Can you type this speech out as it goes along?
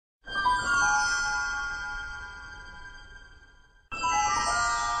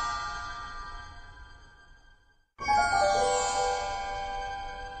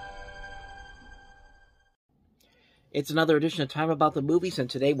It's another edition of Time About the Movies, and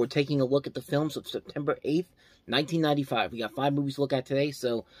today we're taking a look at the films of September 8th, 1995. We got 5 movies to look at today,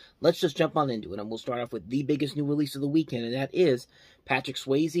 so let's just jump on into it. And we'll start off with the biggest new release of the weekend, and that is Patrick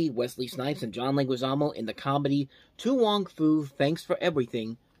Swayze, Wesley Snipes, and John Leguizamo in the comedy To Wong Foo, Thanks for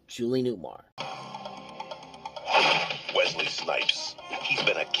Everything, Julie Newmar. Wesley Snipes, he's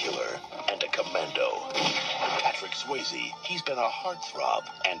been a killer and a commando. Patrick Swayze, he's been a heartthrob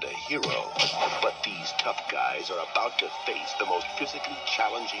and a hero. But these tough guys are about to face the most physically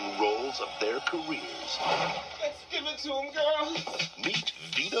challenging roles of their careers. Let's give it to him, girl. Meet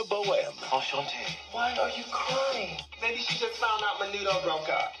Vida Bohème. Enchanté. Why are you crying? Maybe she just found out Menudo broke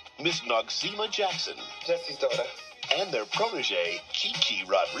up. Miss Noxima Jackson. Jesse's daughter. And their protege, Chichi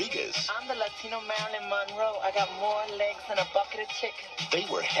Rodriguez. I'm the Latino Marilyn Monroe. I got more legs than a bucket of chicken. They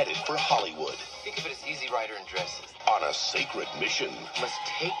were headed for Hollywood. Think of it as Easy Rider in dresses. On a sacred mission. Must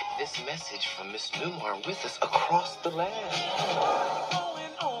take this message from Miss Newmar with us across the land.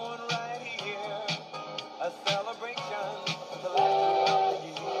 Going on right here, a celebration of the last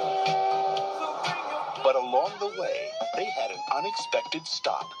year. But along the way, they had an unexpected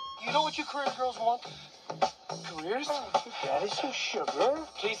stop. You know what you career girls want? Careers? That is your sugar.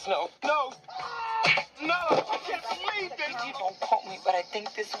 Please, no. No! No! I can't believe this! You don't quote me, but I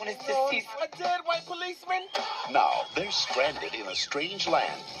think this one is deceased. A dead white policeman? Now, they're stranded in a strange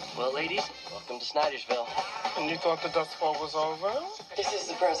land. Well, ladies, welcome to Snydersville. And you thought the Dust Bowl was over? This is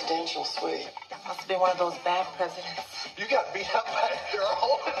the presidential suite. Must have been one of those bad presidents. You got beat up by a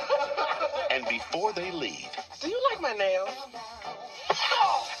girl. And before they leave, Do you like my nails?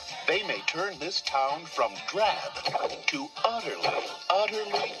 they may turn this town from drab to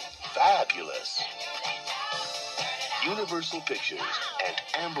utterly fabulous. Universal Pictures and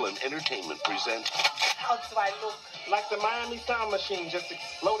Amblin Entertainment present How do I look? Like the Miami Sound Machine just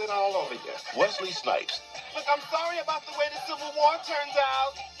exploded all over you. Wesley Snipes, Look, I'm sorry about the way the Civil War turns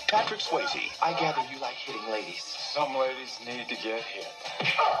out. Patrick Swayze, I gather you like hitting ladies. Some ladies need to get hit.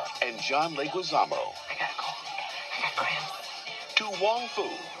 and John Leguizamo. I gotta go. I got cramps. To Wong Foo,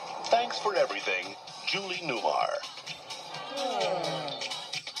 Thanks for Everything, Julie Newmar.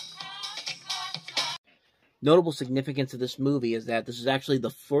 Notable significance of this movie is that this is actually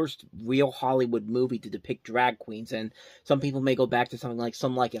the first real Hollywood movie to depict drag queens, and some people may go back to something like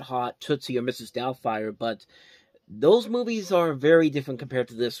Some Like It Hot, Tootsie, or Mrs. Doubtfire, but those movies are very different compared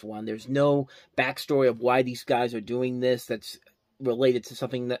to this one. There's no backstory of why these guys are doing this that's related to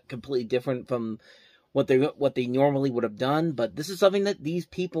something that completely different from what they normally would have done, but this is something that these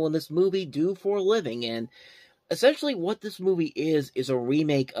people in this movie do for a living, and essentially what this movie is a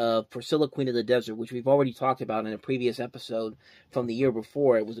remake of Priscilla, Queen of the Desert, which we've already talked about in a previous episode from the year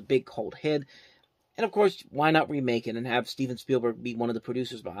before. It was a big cult hit, and of course, why not remake it and have Steven Spielberg be one of the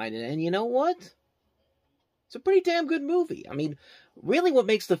producers behind it, and you know what? It's a pretty damn good movie. I mean, really what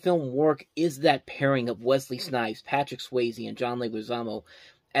makes the film work is that pairing of Wesley Snipes, Patrick Swayze, and John Leguizamo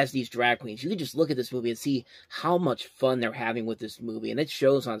as these drag queens. You can just look at this movie and see how much fun they're having with this movie, and it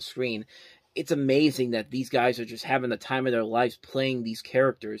shows on screen. It's amazing that these guys are just having the time of their lives playing these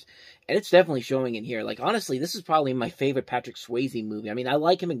characters, and it's definitely showing in here. Like, honestly, this is probably my favorite Patrick Swayze movie. I mean, I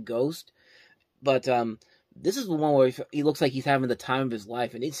like him in Ghost, but this is the one where he looks like he's having the time of his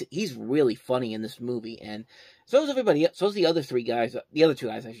life, and he's really funny in this movie, and so is everybody else. So is the other two guys,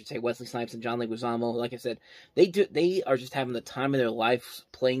 I should say, Wesley Snipes and John Leguizamo. Like I said, they are just having the time of their life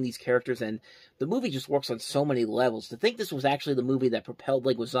playing these characters, and the movie just works on so many levels. To think this was actually the movie that propelled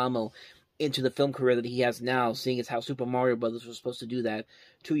Leguizamo into the film career that he has now, seeing as how Super Mario Brothers was supposed to do that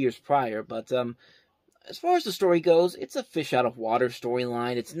 2 years prior. But as far as the story goes, it's a fish out of water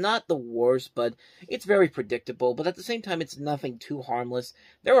storyline. It's not the worst, but it's very predictable. But at the same time, it's nothing too harmless.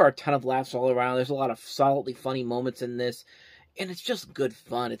 There are a ton of laughs all around. There's a lot of solidly funny moments in this, and it's just good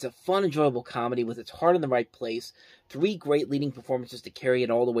fun. It's a fun, enjoyable comedy with its heart in the right place. 3 great leading performances to carry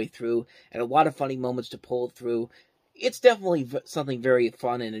it all the way through, and a lot of funny moments to pull it through. It's definitely something very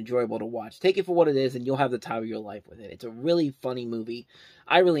fun and enjoyable to watch. Take it for what it is, and you'll have the time of your life with it. It's a really funny movie.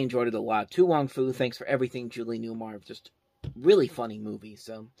 I really enjoyed it a lot. To Wong Foo, Thanks for Everything, Julie Newmar. Just really funny movie.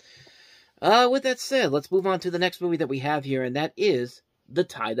 So, with that said, let's move on to the next movie that we have here, and that is The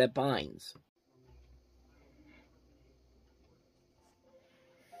Tie That Binds.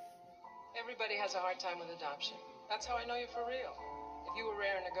 Everybody has a hard time with adoption. That's how I know you're for real. If you were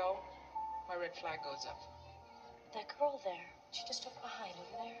raring to go, my red flag goes up. That girl there, she just took behind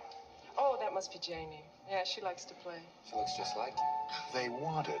over there. Oh, that must be Jamie. Yeah, she likes to play. She looks just like you. They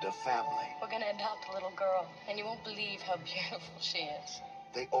wanted a family. We're gonna adopt a little girl, and you won't believe how beautiful she is.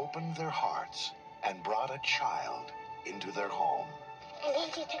 They opened their hearts and brought a child into their home. And then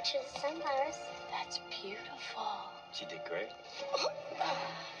you picture the sunflowers. That's beautiful. She did great.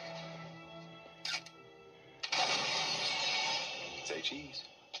 Say cheese.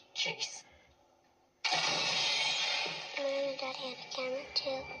 Cheese. Mom and Daddy had a camera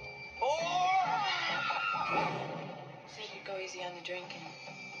too. Said you go easy on the drinking.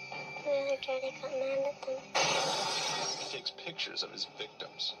 My other daddy got mad at them. He takes pictures of his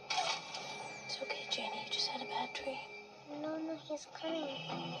victims. It's okay, Janie. You just had a bad dream. No, he's coming.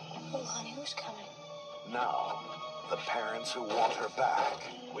 Oh, honey, who's coming? Now, the parents who want her back,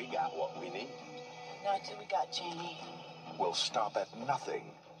 we got what we need. Not until we got Janie. Will stop at nothing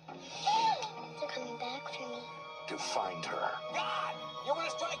They're coming back for me. to find her. God! You want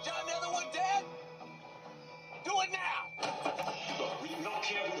to strike down the other one dead? Do it now! Look, we do not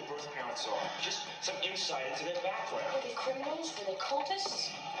care who the birth parents are. Just some insight into their background. Were they criminals? Were they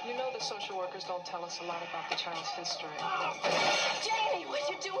cultists? You know the social workers don't tell us a lot about the child's history. Janie, what'd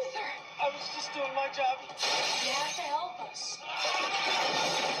you do with her? I was just doing my job. You have to help us.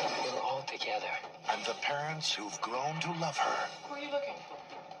 We're all together. And the parents who've grown to love her. Who are you looking for?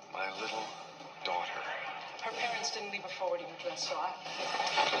 My little daughter. Her parents didn't leave a forwarding address, so I...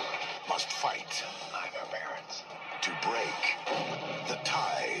 Must fight I'm her parents. to break the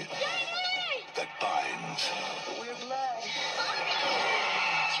tie that binds. We're blood.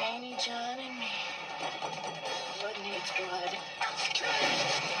 Janie, John, and me. Blood needs blood.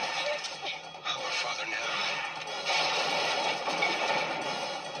 Our Father now.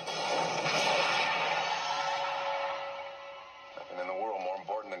 Nothing in the world more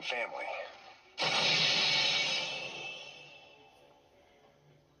important than family.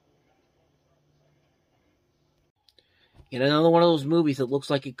 Yet another one of those movies that looks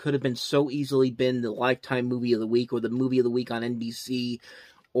like it could have been so easily been the Lifetime Movie of the Week or the Movie of the Week on NBC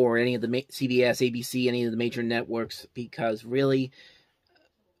or any of the CBS, ABC, any of the major networks, because really,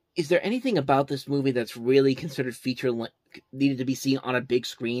 is there anything about this movie that's really considered needed to be seen on a big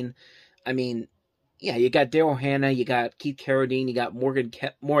screen? I mean, yeah, you got Daryl Hannah, you got Keith Carradine, you got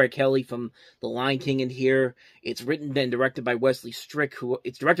Maura Kelly from The Lion King in here. It's written and directed by Wesley Strick, who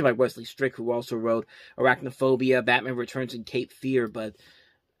also wrote Arachnophobia, Batman Returns, and Cape Fear. But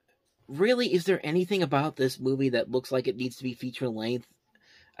really, is there anything about this movie that looks like it needs to be feature length?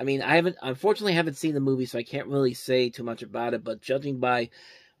 I mean, unfortunately haven't seen the movie, so I can't really say too much about it. But judging by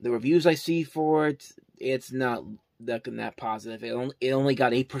the reviews I see for it, it's not looking that positive. It only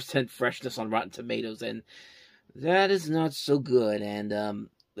got 8% freshness on Rotten Tomatoes, and that is not so good. And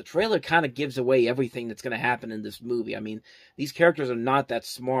the trailer kind of gives away everything that's going to happen in this movie. I mean, these characters are not that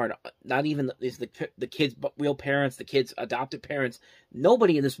smart. Not even the kids' real parents, the kids' adopted parents.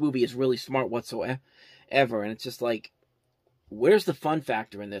 Nobody in this movie is really smart whatsoever. And it's just like, where's the fun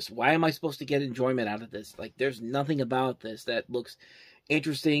factor in this? Why am I supposed to get enjoyment out of this? Like, there's nothing about this that looks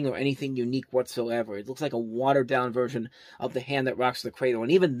interesting or anything unique whatsoever. It looks like a watered down version of The Hand That Rocks the Cradle,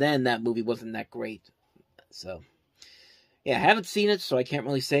 and even then that movie wasn't that great. So yeah, I haven't seen it, so I can't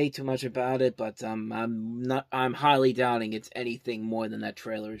really say too much about it, but I'm highly doubting it's anything more than that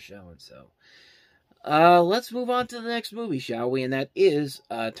trailer is showing. So let's move on to the next movie, shall we? And that is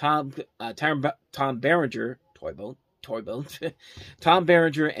Tom Berenger, Toybones, Tom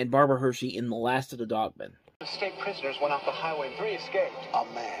Berenger and Barbara Hershey in The Last of the Dogmen. The state prisoners went off the highway and 3 escaped. A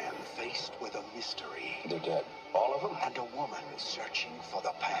man faced with a mystery. They're dead. All of them? And a woman searching for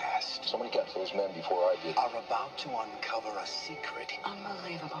the past. Somebody got those men before I did. Are about to uncover a secret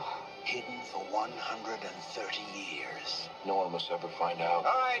Unbelievable. hidden for 130 years. No one must ever find out.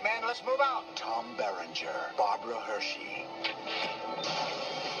 All right, man, let's move out. Tom Berenger, Barbara Hershey.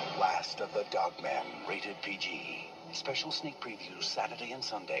 Last of the Dogmen, rated PG. Special sneak previews Saturday and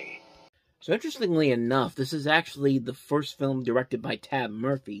Sunday. So interestingly enough, this is actually the first film directed by Tab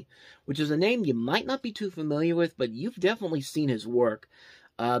Murphy, which is a name you might not be too familiar with, but you've definitely seen his work.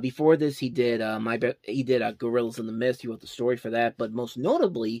 Before this, he did Gorillas in the Mist. He wrote the story for that, but most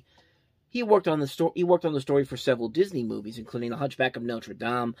notably, he worked on the story for several Disney movies, including The Hunchback of Notre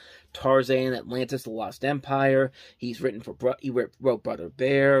Dame, Tarzan, Atlantis: The Lost Empire. He wrote Brother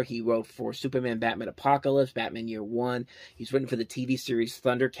Bear. He wrote for Superman, Batman Apocalypse, Batman Year One. He's written for the TV series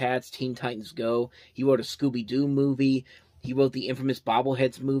Thundercats, Teen Titans Go. He wrote a Scooby-Doo movie. He wrote the infamous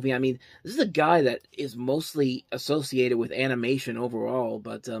Bobbleheads movie. I mean, this is a guy that is mostly associated with animation overall,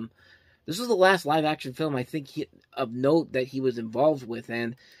 but this is the last live-action film I think of note that he was involved with,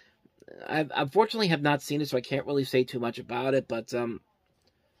 and I unfortunately have not seen it, so I can't really say too much about it, but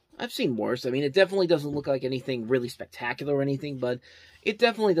I've seen worse. I mean, it definitely doesn't look like anything really spectacular or anything, but it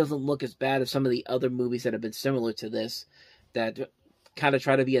definitely doesn't look as bad as some of the other movies that have been similar to this, that kind of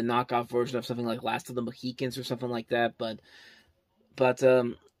try to be a knockoff version of something like Last of the Mohicans or something like that, but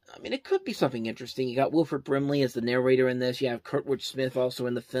I mean, it could be something interesting. You got Wilford Brimley as the narrator in this. You have Kurtwood Smith also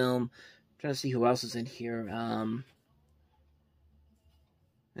in the film. I'm trying to see who else is in here.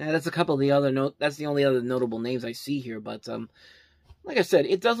 Yeah, that's a couple of the other that's the only other notable names I see here. But like I said,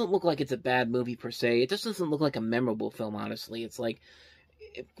 it doesn't look like it's a bad movie per se. It just doesn't look like a memorable film. Honestly, it's like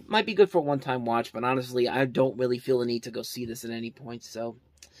it might be good for a one-time watch, but honestly, I don't really feel the need to go see this at any point. So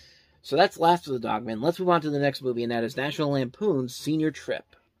that's Last of the Dogmen. Let's move on to the next movie, and that is National Lampoon's Senior Trip.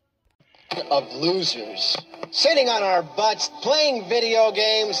 Of losers, sitting on our butts, playing video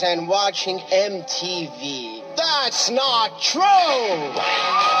games, and watching MTV. That's not true!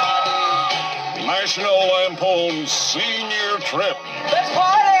 National Lampoon's Senior Trip. Let's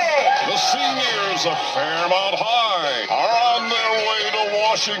party! The seniors of Fairmount High are on their way to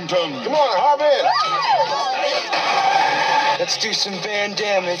Washington. Come on, hop in. Let's do some band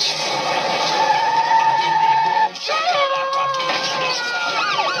damage.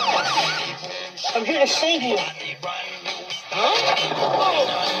 I'm here to save you. Huh?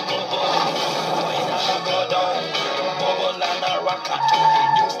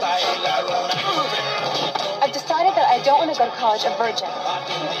 I've decided that I don't want to go to college a virgin.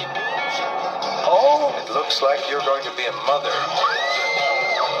 Oh, it looks like you're going to be a mother.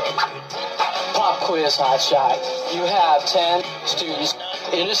 Pop quiz, hotshot. You have 10 students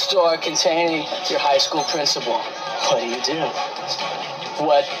in a store containing your high school principal. What do you do?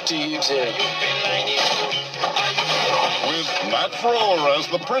 What do you do? With Matt Frewer as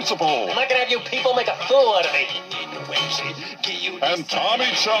the principal. I'm not gonna have you people make a fool out of me. And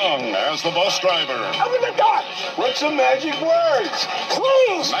Tommy Chung as the bus driver. Open the door! What's the magic words?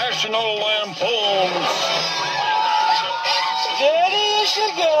 Please! National Lampoon's Steady as she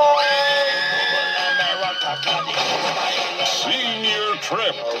goes. Senior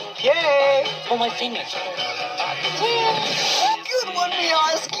Trip. Okay. Oh, my fingers. Good one,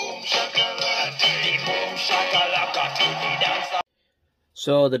 Miarski.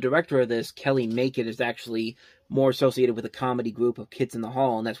 So the director of this, Kelly Macon, is actually more associated with a comedy group of Kids in the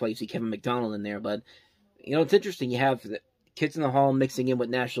Hall, and that's why you see Kevin McDonald in there. But, you know, it's interesting. You have the Kids in the Hall mixing in with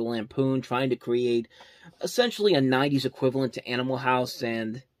National Lampoon, trying to create essentially a 90s equivalent to Animal House,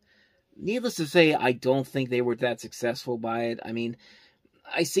 and needless to say, I don't think they were that successful by it. I mean,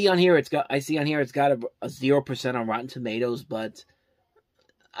 I see on here it's got a 0% on Rotten Tomatoes, but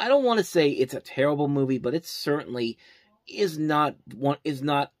I don't want to say it's a terrible movie, but it certainly is not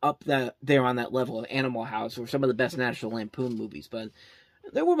up there on that level of Animal House or some of the best National Lampoon movies. But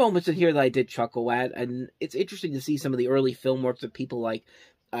there were moments in here that I did chuckle at, and it's interesting to see some of the early film works of people like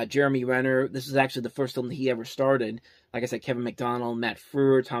Jeremy Renner. This is actually the first film that he ever started. Like I said, Kevin McDonald, Matt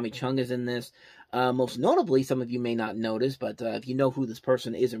Frewer, Tommy Chung is in this. Most notably, some of you may not notice, but if you know who this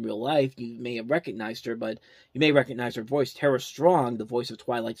person is in real life, you may have recognized her, but you may recognize her voice. Tara Strong, the voice of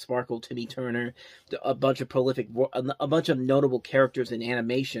Twilight Sparkle, Timmy Turner, a bunch of notable characters in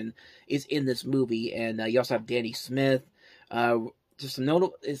animation is in this movie, and you also have Danny Smith. Just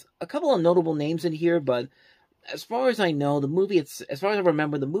a couple of notable names in here, but as far as I know, as far as I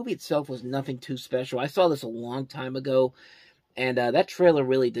remember, the movie itself was nothing too special. I saw this a long time ago, and that trailer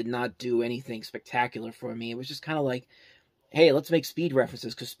really did not do anything spectacular for me. It was just kind of like, hey, let's make Speed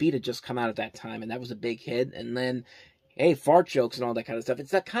references, because Speed had just come out at that time, and that was a big hit. And then, hey, fart jokes and all that kind of stuff.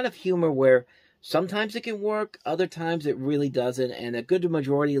 It's that kind of humor where sometimes it can work, other times it really doesn't, and a good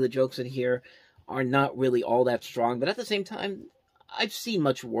majority of the jokes in here are not really all that strong. But at the same time, I've seen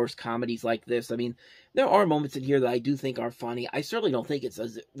much worse comedies like this. I mean, there are moments in here that I do think are funny. I certainly don't think it's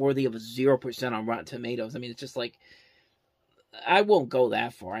worthy of a 0% on Rotten Tomatoes. I mean, it's just like, I won't go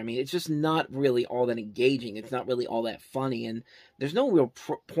that far. I mean, it's just not really all that engaging. It's not really all that funny, and there's no real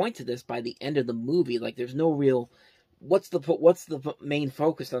point to this by the end of the movie. Like, there's no real, what's the main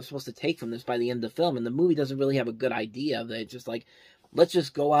focus I'm supposed to take from this by the end of the film? And the movie doesn't really have a good idea of it. It's just like, let's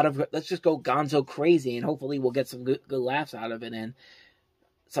just go gonzo crazy, and hopefully we'll get some good laughs out of it. And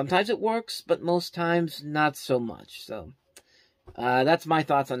sometimes it works, but most times not so much. So that's my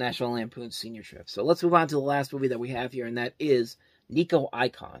thoughts on National Lampoon's Senior Trip. So let's move on to the last movie that we have here, and that is Nico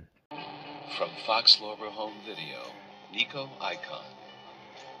Icon. From Fox Lorber Home Video, Nico Icon.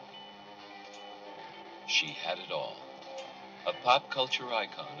 She had it all. A pop culture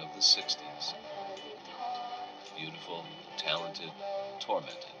icon of the 60s. Beautiful, talented,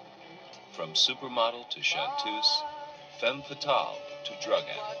 tormented. From supermodel to chanteuse, femme fatale to drug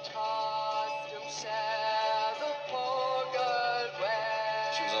addict.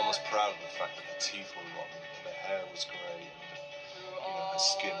 She was almost proud of the fact that her teeth were rotten, her hair was grey, and her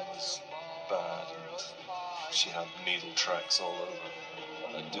skin was bad, and she had needle tracks all over.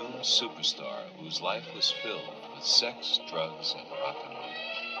 A doomed superstar whose life was filled with sex, drugs, and rock and roll.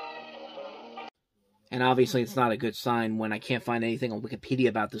 And obviously it's not a good sign when I can't find anything on Wikipedia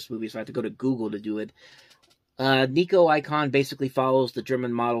about this movie, so I have to go to Google to do it. Nico Icon basically follows the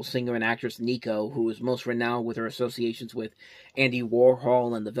German model, singer, and actress Nico, who is most renowned with her associations with Andy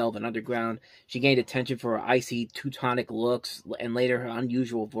Warhol and the Velvet Underground. She gained attention for her icy, Teutonic looks and later her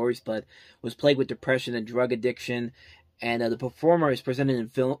unusual voice, but was plagued with depression and drug addiction. And the performer is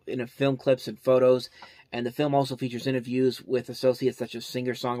presented in film clips and photos. And the film also features interviews with associates such as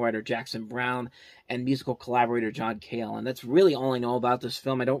singer-songwriter Jackson Browne and musical collaborator John Cale. And that's really all I know about this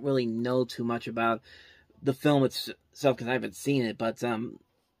film. I don't really know too much about the film itself because I haven't seen it, but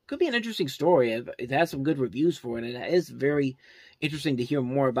could be an interesting story. It has some good reviews for it, and it is very interesting to hear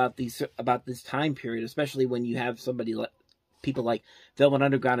more about this time period, especially when you have people like Velvet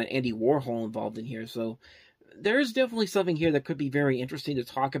Underground and Andy Warhol involved in here. So there is definitely something here that could be very interesting to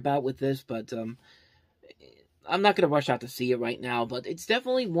talk about with this, but I'm not going to rush out to see it right now. But it's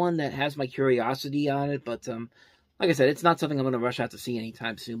definitely one that has my curiosity on it, but like I said, it's not something I'm going to rush out to see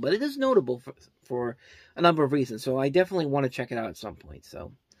anytime soon, but it is notable for a number of reasons, so I definitely want to check it out at some point.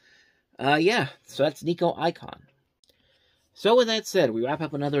 So, yeah, so that's Nico Icon. So with that said, we wrap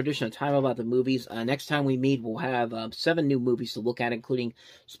up another edition of Time About the Movies. Next time we meet, we'll have 7 new movies to look at, including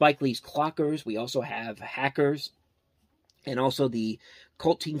Spike Lee's Clockers. We also have Hackers, and also the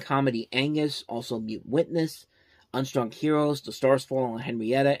cult teen comedy Angus, also Mute Witness, Unstrung Heroes, The Stars Fall on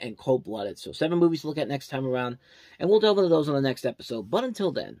Henrietta, and Cold Blooded. So 7 movies to look at next time around, and we'll delve into those on the next episode. But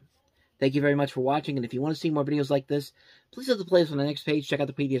until then, thank you very much for watching, and if you want to see more videos like this, please hit the playlist on the next page, check out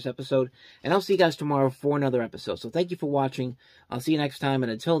the previous episode, and I'll see you guys tomorrow for another episode. So thank you for watching, I'll see you next time,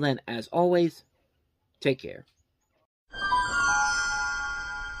 and until then, as always, take care.